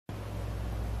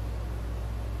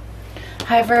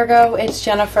Hi Virgo, it's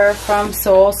Jennifer from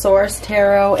Soul Source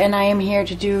Tarot, and I am here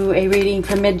to do a reading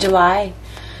for mid-July.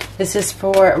 This is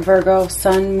for Virgo,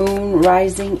 Sun, Moon,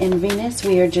 Rising, and Venus.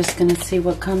 We are just going to see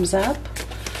what comes up.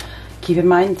 Keep in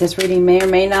mind this reading may or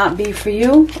may not be for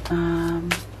you.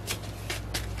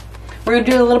 We're going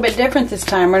to do it a little bit different this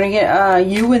time. We're going to get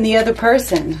you and the other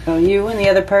person. So you and the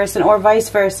other person, or vice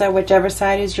versa, whichever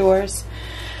side is yours.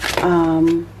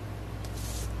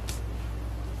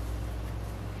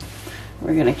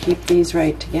 We're going to keep these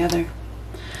right together.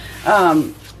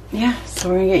 Yeah, so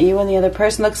we're going to get you and the other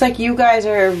person. Looks like you guys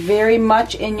are very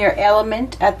much in your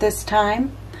element at this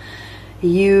time.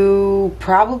 You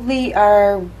probably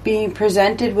are being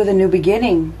presented with a new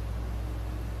beginning.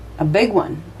 A big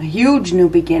one. A huge new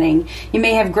beginning. You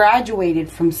may have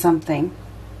graduated from something.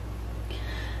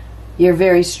 You're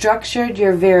very structured.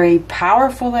 You're very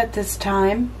powerful at this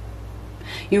time.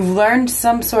 You've learned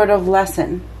some sort of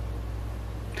lesson.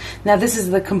 Now this is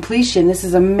the completion. This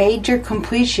is a major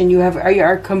completion. You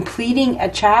are completing a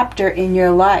chapter in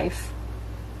your life.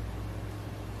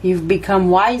 You've become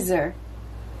wiser.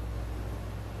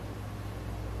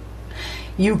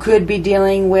 You could be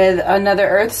dealing with another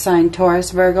earth sign,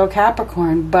 Taurus, Virgo,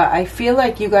 Capricorn, but I feel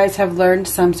like you guys have learned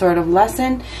some sort of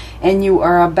lesson and you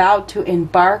are about to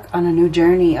embark on a new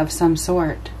journey of some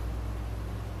sort.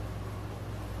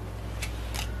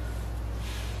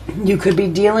 You could be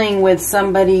dealing with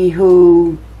somebody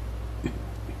who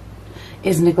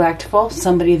is neglectful,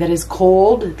 somebody that is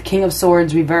cold, the King of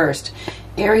Swords reversed.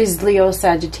 Aries, Leo,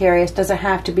 Sagittarius, doesn't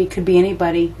have to be, could be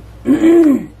anybody.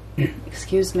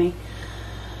 Excuse me.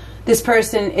 This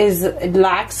person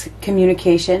lacks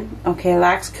communication, okay,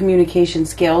 lacks communication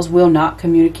skills, will not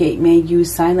communicate, may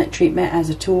use silent treatment as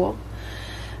a tool.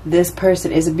 This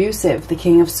person is abusive, the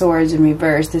King of Swords in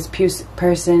reverse. This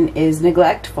person is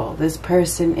neglectful. This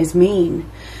person is mean.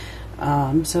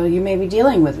 So you may be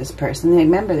dealing with this person.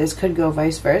 Remember, this could go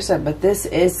vice versa, but this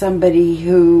is somebody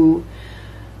who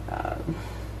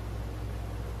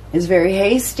is very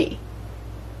hasty.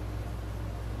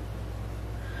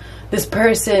 This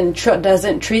person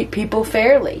doesn't treat people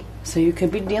fairly. So you could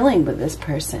be dealing with this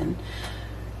person.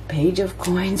 Page of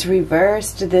Coins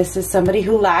reversed. This is somebody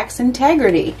who lacks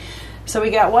integrity. So we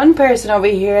got one person over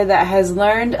here that has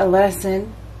learned a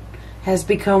lesson, has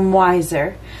become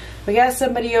wiser. We got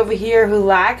somebody over here who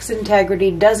lacks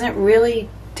integrity, doesn't really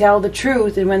tell the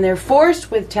truth, and when they're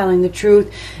forced with telling the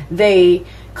truth, they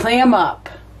clam up.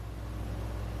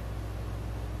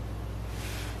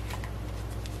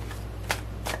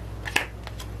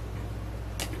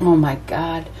 Oh my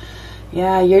God.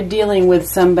 Yeah, you're dealing with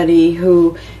somebody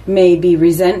who may be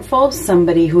resentful,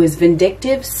 somebody who is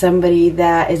vindictive, somebody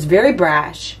that is very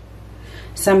brash,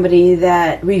 somebody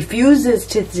that refuses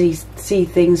to see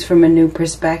things from a new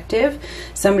perspective,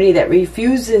 somebody that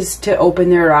refuses to open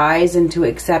their eyes and to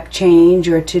accept change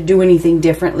or to do anything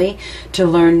differently, to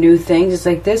learn new things. It's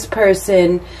like this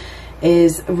person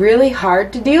is really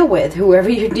hard to deal with, whoever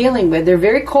you're dealing with. They're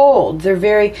very cold. They're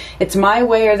very, it's my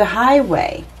way or the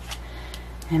highway.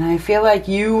 And I feel like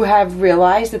you have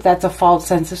realized that that's a false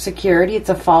sense of security. It's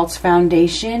a false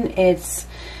foundation. It's,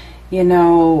 you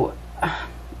know,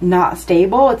 not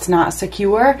stable. It's not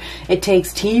secure. It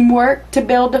takes teamwork to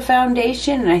build a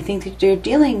foundation. And I think that you're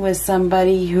dealing with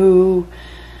somebody who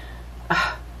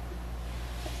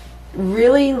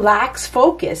really lacks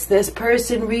focus. This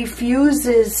person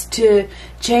refuses to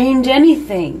change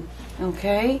anything.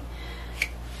 Okay?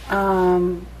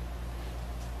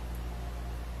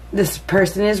 This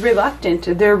person is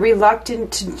reluctant. They're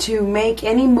reluctant to make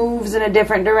any moves in a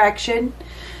different direction.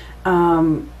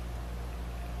 They're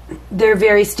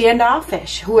very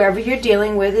standoffish. Whoever you're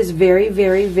dealing with is very,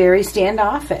 very, very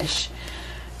standoffish.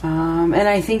 And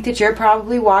I think that you're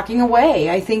probably walking away.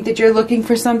 I think that you're looking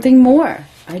for something more.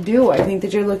 I do. I think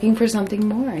that you're looking for something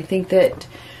more. I think that,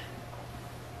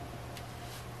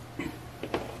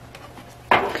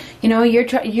 you know,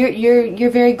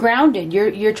 you're very grounded.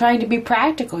 You're trying to be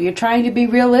practical. You're trying to be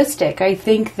realistic. I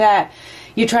think that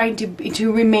you're trying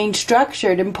to remain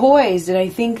structured and poised. And I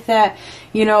think that,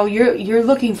 you know, you're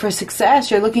looking for success.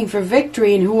 You're looking for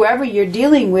victory. And whoever you're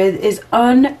dealing with is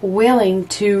unwilling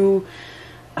to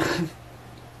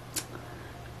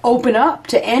open up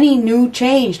to any new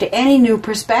change, to any new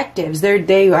perspectives.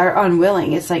 They are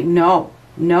unwilling. It's like, no,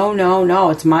 no, no, no.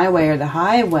 It's my way or the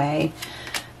highway.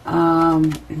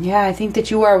 Yeah, I think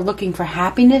that you are looking for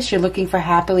happiness. You're looking for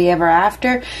happily ever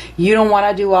after. You don't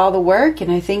want to do all the work.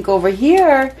 And I think over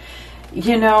here,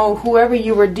 you know, whoever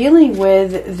you were dealing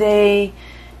with,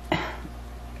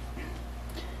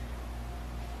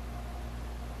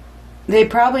 They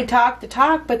probably talk the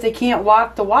talk, but they can't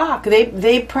walk the walk.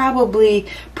 They probably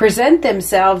present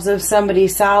themselves as somebody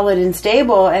solid and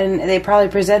stable, and they probably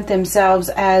present themselves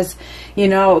as, you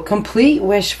know, complete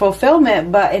wish fulfillment.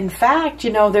 But in fact,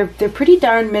 you know, they're pretty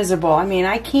darn miserable. I mean,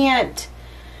 I can't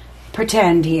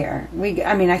pretend here.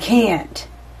 I can't.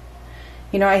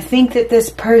 You know, I think that this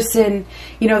person,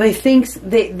 you know, they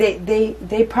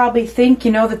probably think,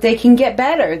 you know, that they can get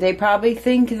better. They probably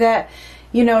think that,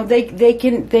 you know, they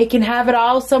can have it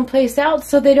all someplace else,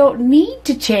 so they don't need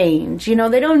to change. You know,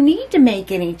 they don't need to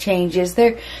make any changes.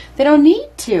 They don't need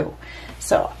to.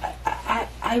 So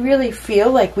I really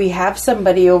feel like we have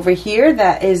somebody over here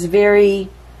that is very,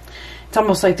 it's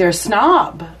almost like they're a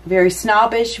snob. Very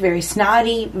snobbish, very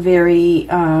snotty, very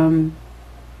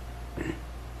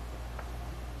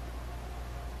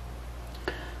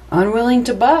unwilling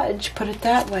to budge, put it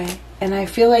that way. And I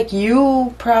feel like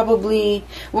you probably,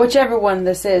 whichever one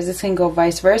this is, this can go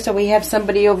vice versa. We have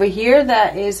somebody over here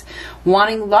that is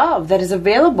wanting love, that is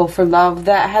available for love,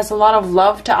 that has a lot of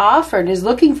love to offer and is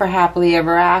looking for happily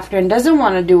ever after and doesn't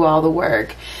want to do all the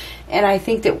work. And I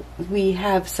think that we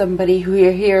have somebody who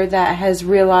here that has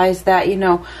realized that, you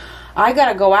know, I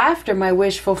got to go after my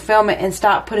wish fulfillment and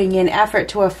stop putting in effort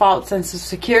to a false sense of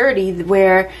security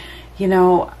where, you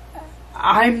know,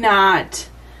 I'm not...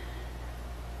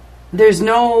 There's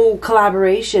no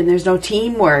collaboration. There's no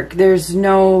teamwork. There's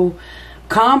no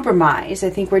compromise. I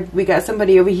think we got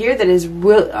somebody over here that is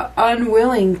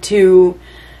unwilling to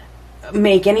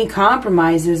make any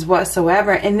compromises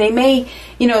whatsoever. And they may,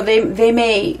 you know, they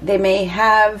may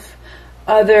have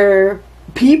other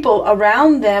people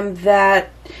around them that,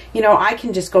 you know, I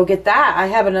can just go get that. I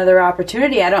have another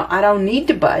opportunity. I don't need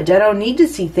to budge. I don't need to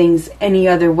see things any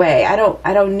other way. I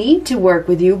don't need to work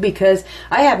with you because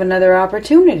I have another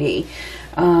opportunity.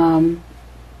 I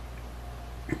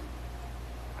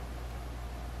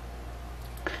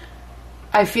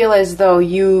feel as though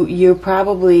you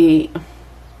probably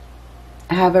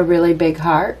have a really big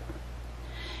heart,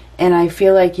 and I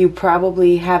feel like you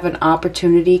probably have an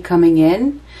opportunity coming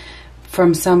in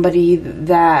from somebody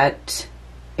that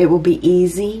it will be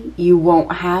easy. You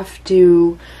won't have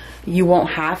to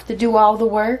do all the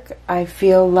work. I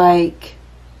feel like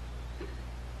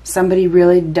somebody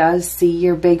really does see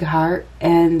your big heart,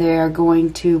 and they're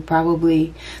going to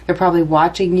they're probably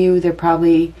watching you. They're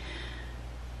probably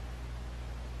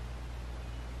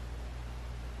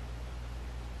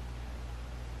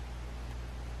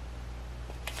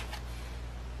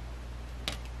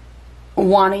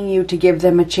wanting you to give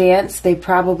them a chance. They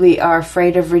probably are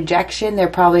afraid of rejection.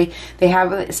 They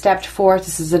haven't stepped forth.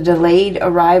 This is a delayed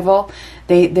arrival.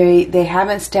 They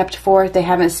haven't stepped forth. They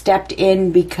haven't stepped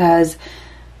in because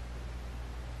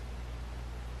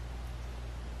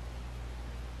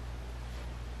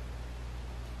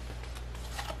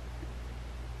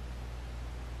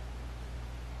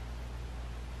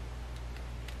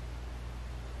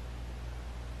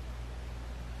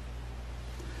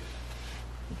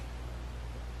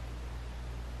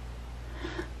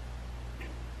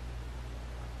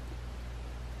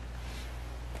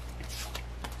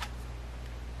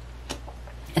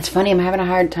it's funny, I'm having a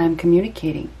hard time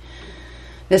communicating.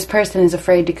 This person is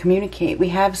afraid to communicate. We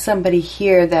have somebody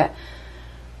here that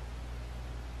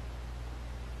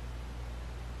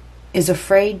is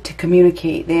afraid to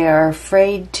communicate. They are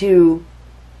afraid to...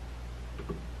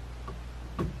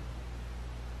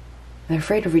 They're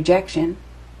afraid of rejection.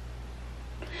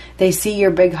 They see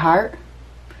your big heart.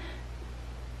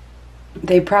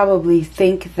 They probably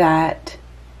think that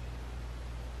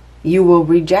you will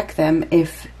reject them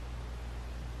if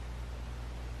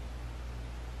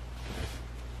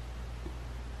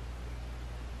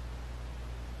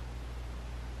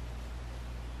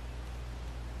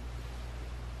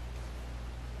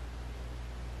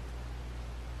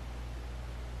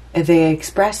they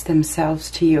express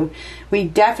themselves to you. We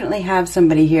definitely have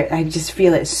somebody here. I just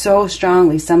feel it so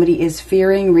strongly. Somebody is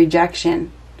fearing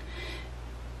rejection.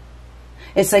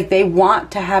 It's like they want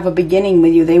to have a beginning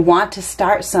with you. They want to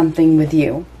start something with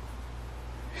you.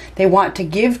 They want to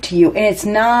give to you. And it's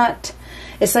not...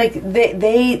 It's like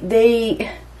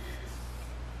they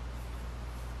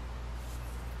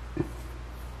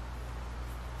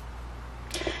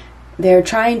they're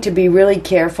trying to be really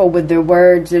careful with their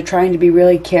words. They're trying to be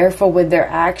really careful with their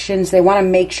actions. They want to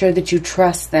make sure that you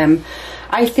trust them.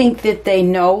 I think that they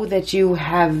know that you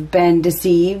have been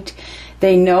deceived.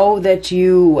 They know that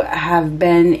you have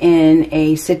been in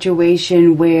a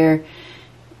situation where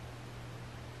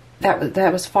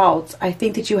that was false. I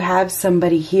think that you have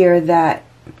somebody here that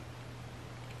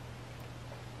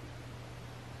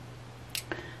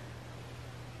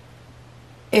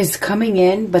is coming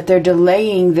in, but they're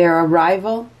delaying their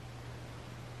arrival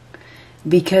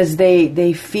because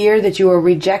they fear that you will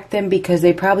reject them, because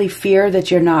they probably fear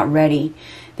that you're not ready.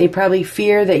 They probably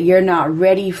fear that you're not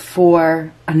ready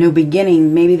for a new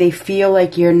beginning. Maybe they feel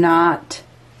like you're not,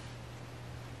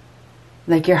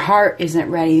 like your heart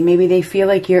isn't ready. Maybe they feel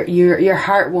like your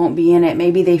heart won't be in it.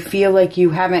 Maybe they feel like you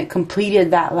haven't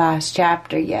completed that last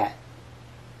chapter yet.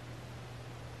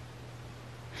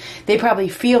 They probably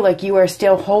feel like you are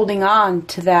still holding on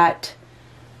to that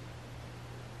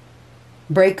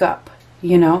breakup,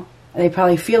 you know. They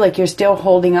probably feel like you're still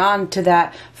holding on to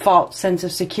that false sense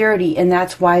of security, and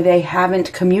that's why they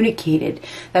haven't communicated.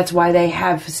 That's why they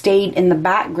have stayed in the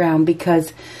background,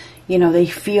 because, you know, they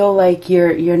feel like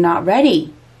you're not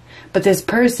ready. But this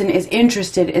person is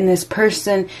interested, and this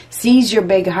person sees your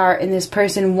big heart, and this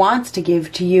person wants to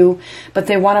give to you, but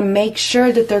they want to make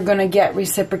sure that they're going to get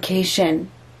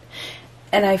reciprocation.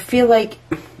 And I feel like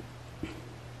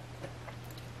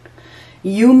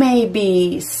you may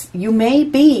be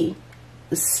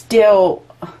still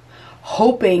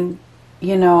hoping,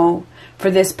 you know,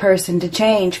 for this person to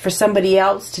change, for somebody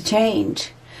else to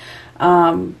change.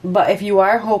 But if you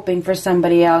are hoping for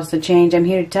somebody else to change, I'm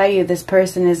here to tell you this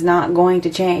person is not going to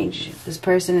change. This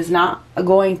person is not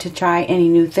going to try any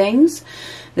new things.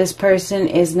 This person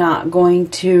is not going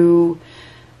to,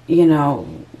 you know,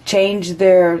 change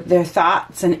their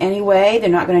thoughts in any way. They're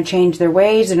not going to change their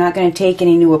ways. They're not going to take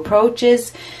any new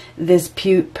approaches. This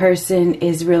person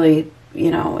is really,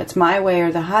 you know, it's my way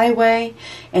or the highway.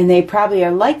 And they probably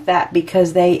are like that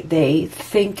because they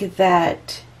think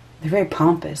that they're very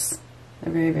pompous.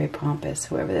 They're very, very pompous,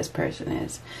 whoever this person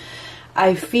is.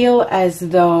 I feel as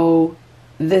though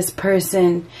this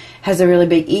person has a really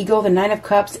big ego. The Nine of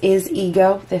Cups is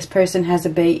ego. This person has a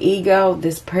big ego.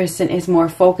 This person is more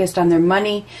focused on their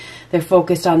money. They're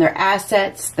focused on their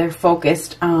assets. They're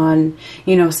focused on,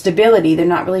 you know, stability. They're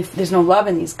not really, there's no love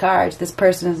in these cards. This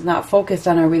person is not focused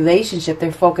on a relationship.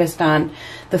 They're focused on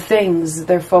the things.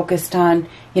 They're focused on,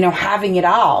 you know, having it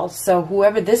all. So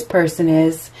whoever this person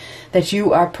is, that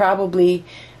you are probably,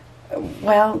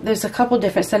 well, there's a couple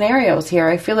different scenarios here.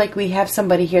 I feel like we have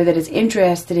somebody here that is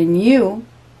interested in you,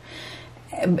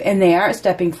 and they aren't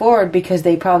stepping forward because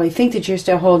they probably think that you're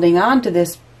still holding on to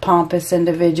this pompous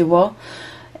individual,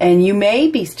 and you may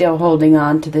be still holding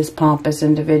on to this pompous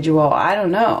individual. I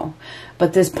don't know.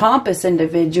 But this pompous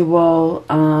individual,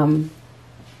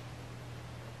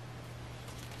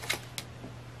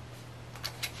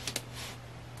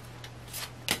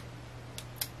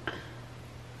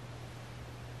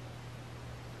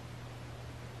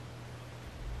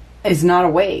 is not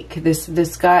awake. This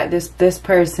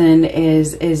person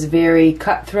is very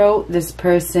cutthroat. This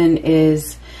person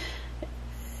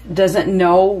doesn't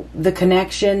know the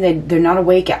connection. They're not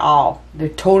awake at all. They're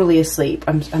totally asleep.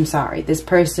 I'm sorry. This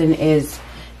person is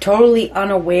totally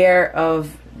unaware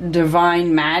of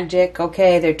divine magic.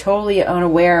 Okay, they're totally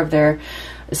unaware of their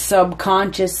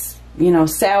subconscious, you know,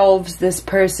 selves. This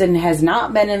person has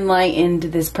not been enlightened.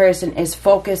 This person is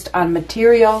focused on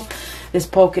material. This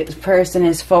person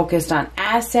is focused on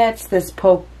assets. This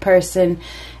person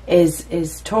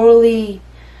is totally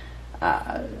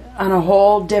on a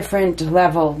whole different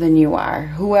level than you are.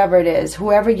 Whoever it is,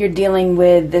 whoever you're dealing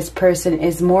with, this person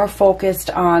is more focused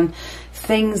on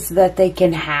things that they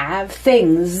can have.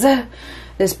 Things.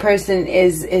 This person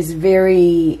is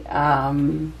very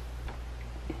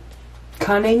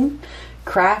cunning,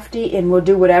 crafty, and will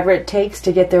do whatever it takes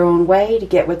to get their own way, to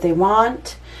get what they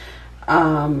want.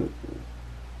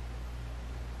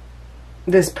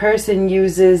 This person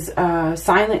uses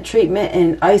silent treatment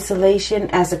and isolation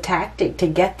as a tactic to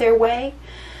get their way.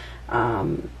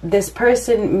 This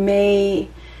person may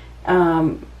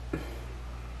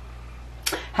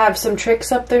have some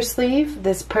tricks up their sleeve.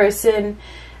 This person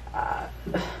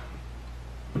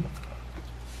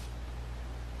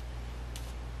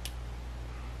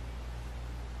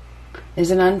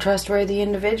is an untrustworthy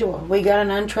individual. We got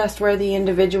an untrustworthy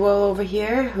individual over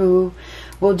here who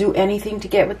will do anything to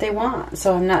get what they want.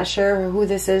 So I'm not sure who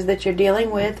this is that you're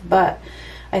dealing with, but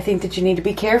I think that you need to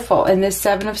be careful. And this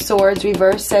Seven of Swords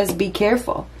reverse says be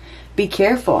careful. Be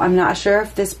careful. I'm not sure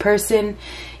if this person,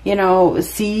 you know,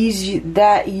 sees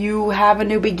that you have a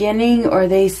new beginning, or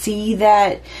they see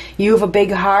that you have a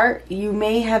big heart. You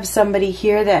may have somebody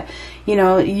here that, you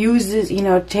know, uses, you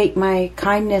know, take my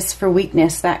kindness for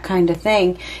weakness, that kind of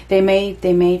thing. They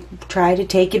may try to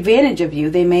take advantage of you.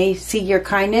 They may see your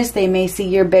kindness. They may see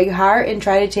your big heart and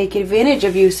try to take advantage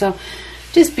of you. So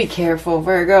Just be careful,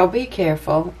 Virgo. Be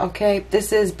careful, okay?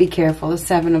 This is be careful. The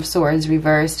Seven of Swords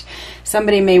reversed.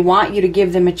 Somebody may want you to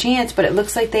give them a chance, but it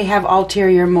looks like they have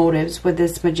ulterior motives with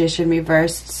this Magician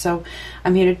reversed. So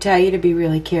I'm here to tell you to be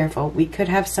really careful. We could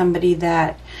have somebody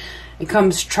that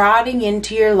comes trotting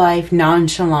into your life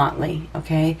nonchalantly,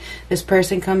 okay? This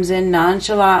person comes in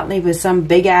nonchalantly with some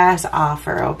big-ass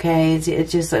offer, okay?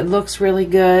 It looks really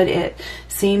good. It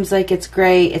seems like it's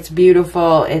great. It's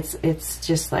beautiful. It's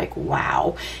just like,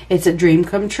 wow. It's a dream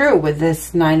come true with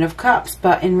this Nine of Cups.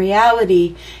 But in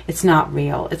reality, it's not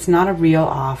real. It's not a real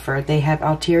offer. They have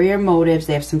ulterior motives.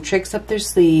 They have some tricks up their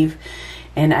sleeve.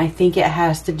 And I think it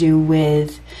has to do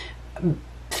with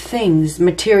things,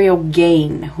 material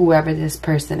gain, whoever this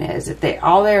person is. If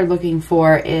all they're looking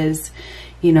for is,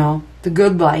 you know, the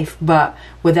good life, but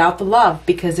without the love,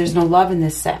 because there's no love in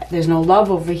this set. There's no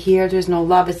love over here. There's no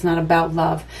love. It's not about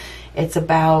love. It's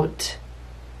about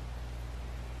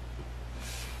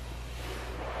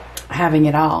having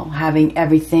it all, having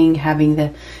everything,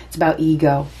 it's about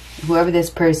ego. Whoever this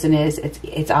person is,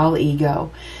 it's all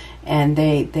ego. And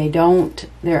they don't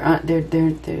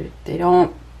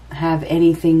have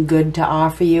anything good to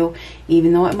offer you,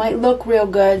 even though it might look real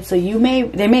good. So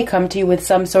they may come to you with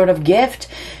some sort of gift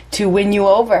to win you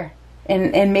over.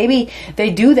 And maybe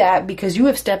they do that because you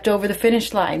have stepped over the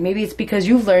finish line. Maybe it's because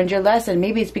you've learned your lesson.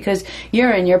 Maybe it's because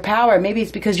you're in your power. Maybe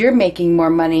it's because you're making more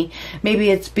money. Maybe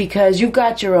it's because you've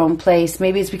got your own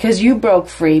place.Maybe it's because you broke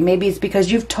free. Maybe it's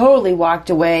because you've totally walked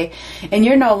away and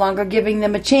you're no longer giving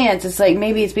them a chance. It's like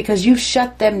maybe it's because you've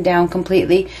shut them down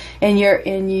completely and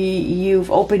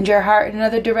you've opened your heart in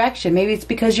another direction. Maybe it's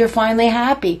because you're finally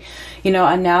happy. You know,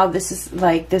 and now this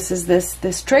is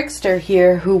this trickster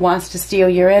here who wants to steal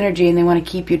your energy and they want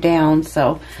to keep you down.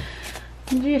 So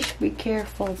just be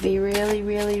careful. Be really,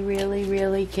 really, really,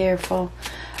 really careful.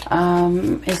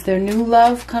 Is there new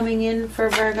love coming in for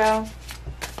Virgo?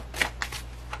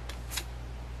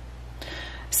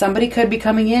 Somebody could be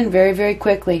coming in very, very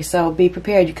quickly. So be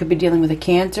prepared. You could be dealing with a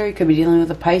Cancer. You could be dealing with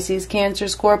a Pisces, Cancer,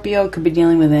 Scorpio. You could be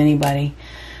dealing with anybody.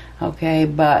 Okay,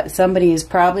 but somebody is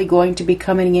probably going to be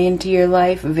coming into your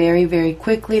life very, very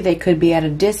quickly. They could be at a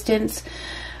distance,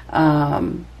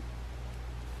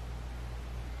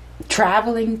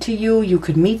 traveling to you. You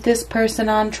could meet this person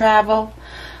on travel.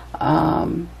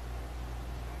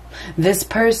 This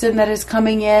person that is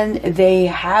coming in, they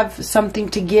have something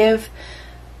to give.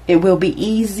 It will be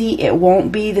easy. It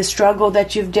won't be the struggle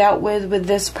that you've dealt with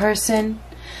this person.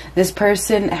 This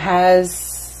person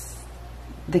is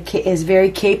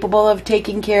very capable of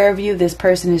taking care of you. This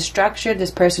person is structured.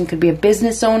 This person could be a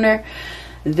business owner.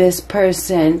 This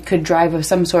person could drive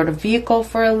some sort of vehicle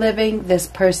for a living. This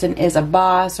person is a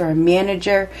boss or a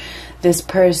manager. This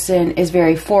person is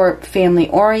very family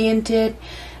oriented.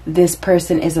 This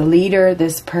person is a leader.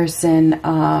 This person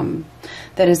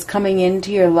that is coming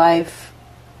into your life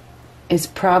is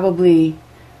probably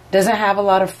doesn't have a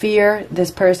lot of fear.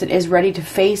 This person is ready to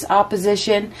face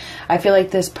opposition. I feel like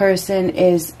this person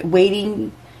is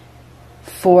waiting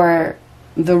for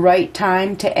the right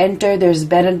time to enter. There's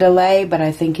been a delay, but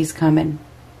I think he's coming.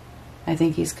 I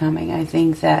think he's coming. I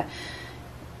think that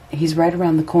he's right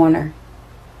around the corner.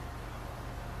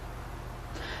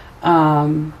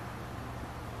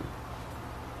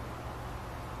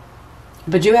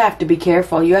 But you have to be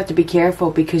careful. You have to be careful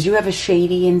because you have a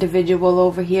shady individual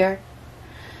over here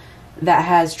that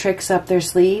has tricks up their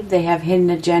sleeve. They have hidden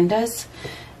agendas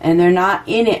and they're not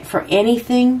in it for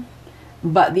anything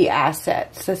but the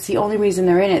assets. That's the only reason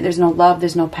they're in it. There's no love,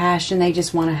 there's no passion. They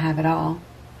just want to have it all.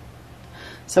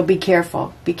 So be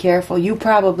careful. Be careful. You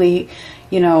probably,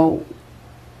 you know,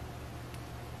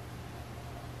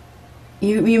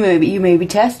 you may be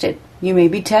tested. You may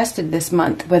be tested this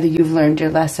month whether you've learned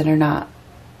your lesson or not.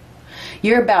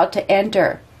 You're about to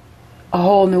enter a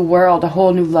whole new world, a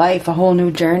whole new life, a whole new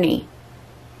journey.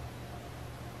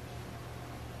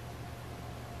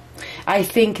 I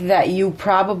think that you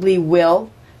probably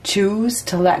will choose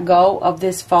to let go of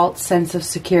this false sense of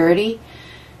security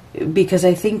because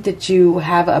I think that you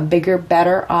have a bigger,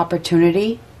 better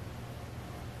opportunity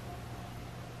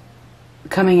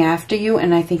coming after you,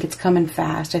 and I think it's coming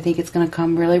fast. I think it's going to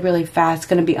come really, really fast. It's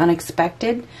going to be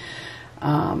unexpected.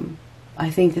 I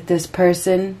think that this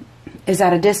person is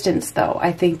at a distance, though.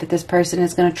 I think that this person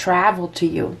is going to travel to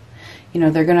you. You know,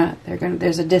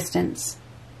 there's a distance.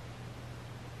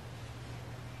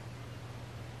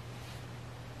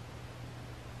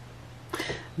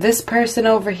 This person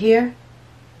over here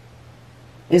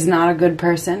is not a good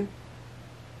person.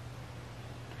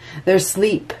 They're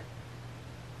asleep.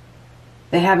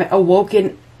 They haven't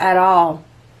awoken at all.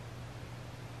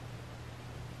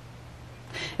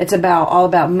 It's all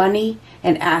about money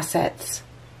and assets.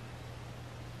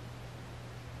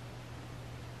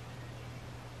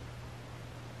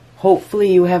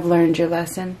 Hopefully you have learned your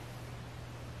lesson.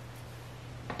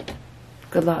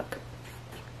 Good luck.